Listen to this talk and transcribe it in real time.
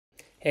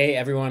Hey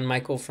everyone,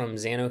 Michael from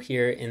Xano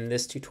here. In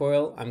this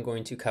tutorial, I'm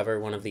going to cover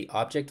one of the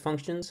object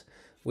functions,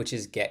 which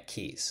is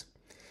getKeys.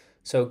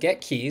 So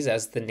getKeys,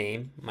 as the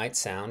name might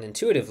sound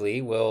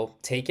intuitively, will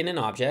take in an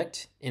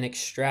object and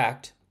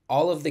extract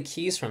all of the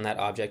keys from that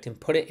object and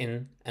put it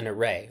in an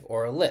array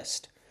or a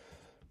list.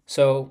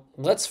 So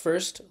let's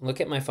first look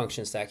at my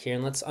function stack here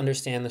and let's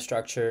understand the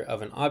structure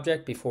of an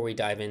object before we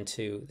dive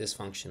into this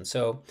function.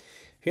 So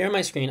here on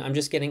my screen, I'm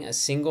just getting a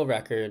single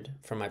record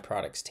from my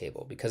products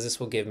table because this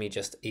will give me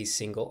just a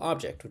single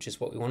object, which is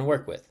what we want to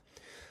work with.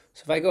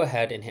 So if I go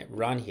ahead and hit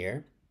run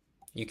here,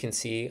 you can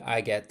see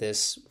I get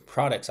this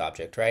products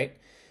object, right?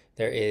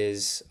 There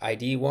is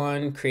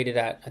ID1 created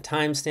at a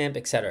timestamp,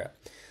 etc.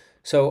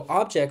 So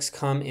objects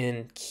come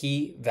in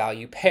key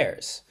value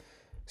pairs.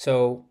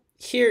 So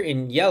here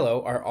in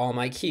yellow are all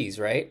my keys,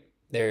 right?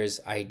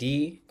 There's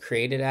ID,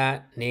 created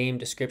at, name,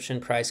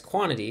 description, price,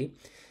 quantity.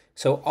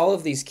 So all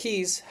of these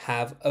keys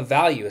have a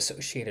value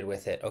associated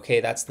with it.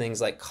 Okay, that's things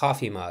like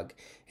coffee mug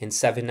and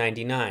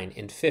 $7.99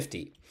 and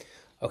 50.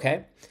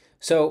 Okay,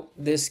 so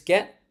this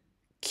get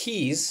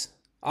keys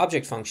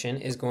object function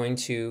is going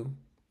to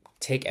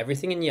take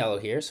everything in yellow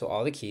here, so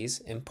all the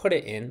keys, and put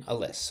it in a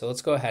list. So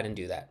let's go ahead and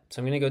do that. So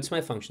I'm going to go to my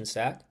function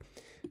stack,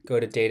 go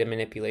to data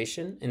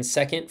manipulation, and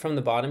second from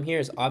the bottom here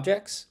is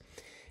objects,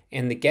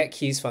 and the get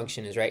keys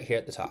function is right here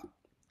at the top.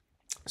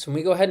 So when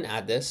we go ahead and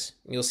add this,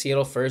 you'll see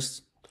it'll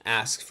first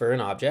ask for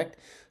an object.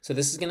 So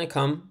this is going to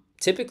come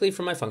typically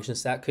from my function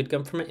stack, could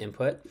come from an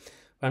input,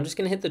 but I'm just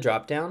going to hit the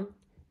drop down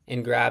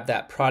and grab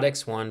that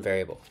products1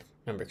 variable.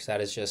 Remember, because that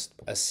is just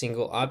a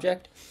single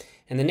object.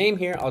 And the name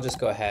here, I'll just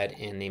go ahead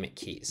and name it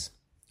keys.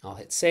 I'll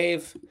hit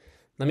save.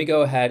 Let me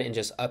go ahead and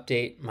just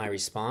update my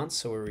response.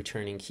 So we're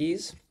returning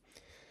keys.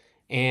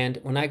 And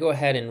when I go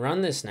ahead and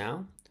run this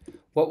now,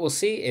 what we'll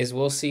see is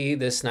we'll see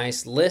this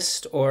nice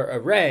list or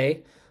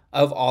array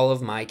of all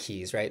of my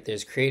keys, right?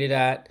 There's created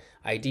at,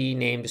 ID,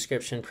 name,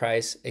 description,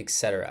 price,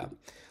 etc.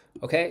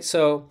 Okay,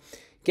 so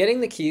getting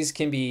the keys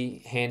can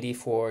be handy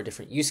for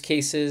different use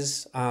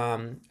cases,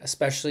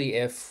 especially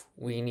if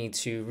we need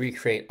to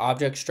recreate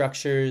object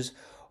structures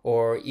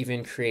or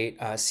even create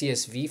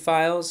CSV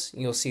files.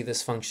 You'll see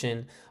this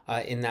function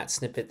in that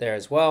snippet there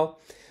as well.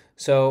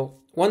 So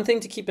one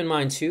thing to keep in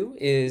mind too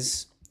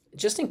is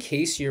just in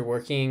case you're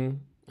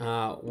working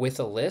with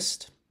a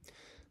list,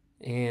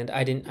 and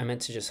I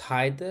meant to just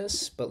hide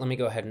this, but let me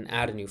go ahead and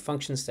add a new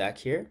function stack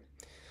here.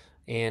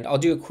 And I'll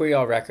do a query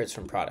all records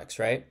from products,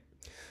 right?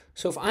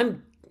 So if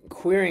I'm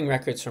querying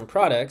records from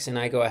products and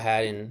I go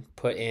ahead and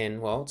put in,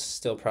 well, it's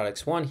still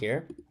products1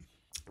 here.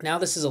 Now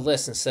this is a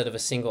list instead of a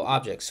single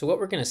object. So what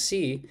we're going to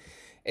see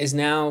is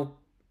now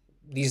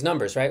these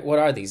numbers, right? What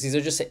are these? These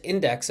are just an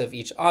index of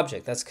each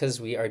object. That's because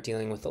we are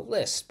dealing with a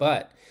list.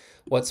 But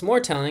what's more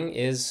telling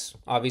is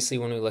obviously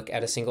when we look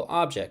at a single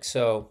object.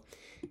 So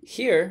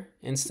here,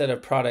 instead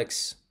of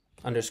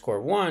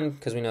products_1,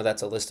 because we know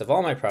that's a list of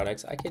all my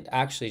products, I could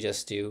actually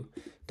just do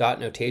dot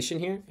notation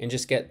here and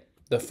just get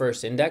the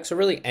first index, or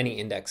really any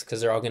index,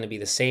 because they're all going to be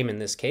the same in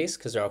this case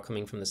because they're all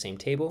coming from the same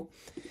table.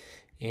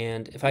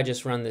 And if I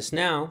just run this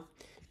now,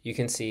 you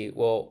can see,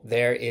 well,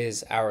 there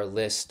is our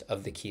list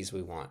of the keys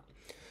we want.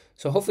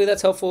 So hopefully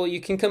that's helpful. You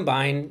can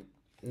combine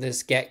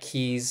this get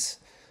keys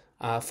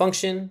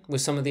function with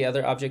some of the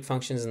other object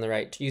functions in the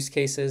right use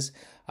cases,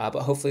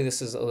 but hopefully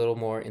this is a little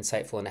more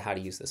insightful into how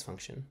to use this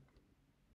function.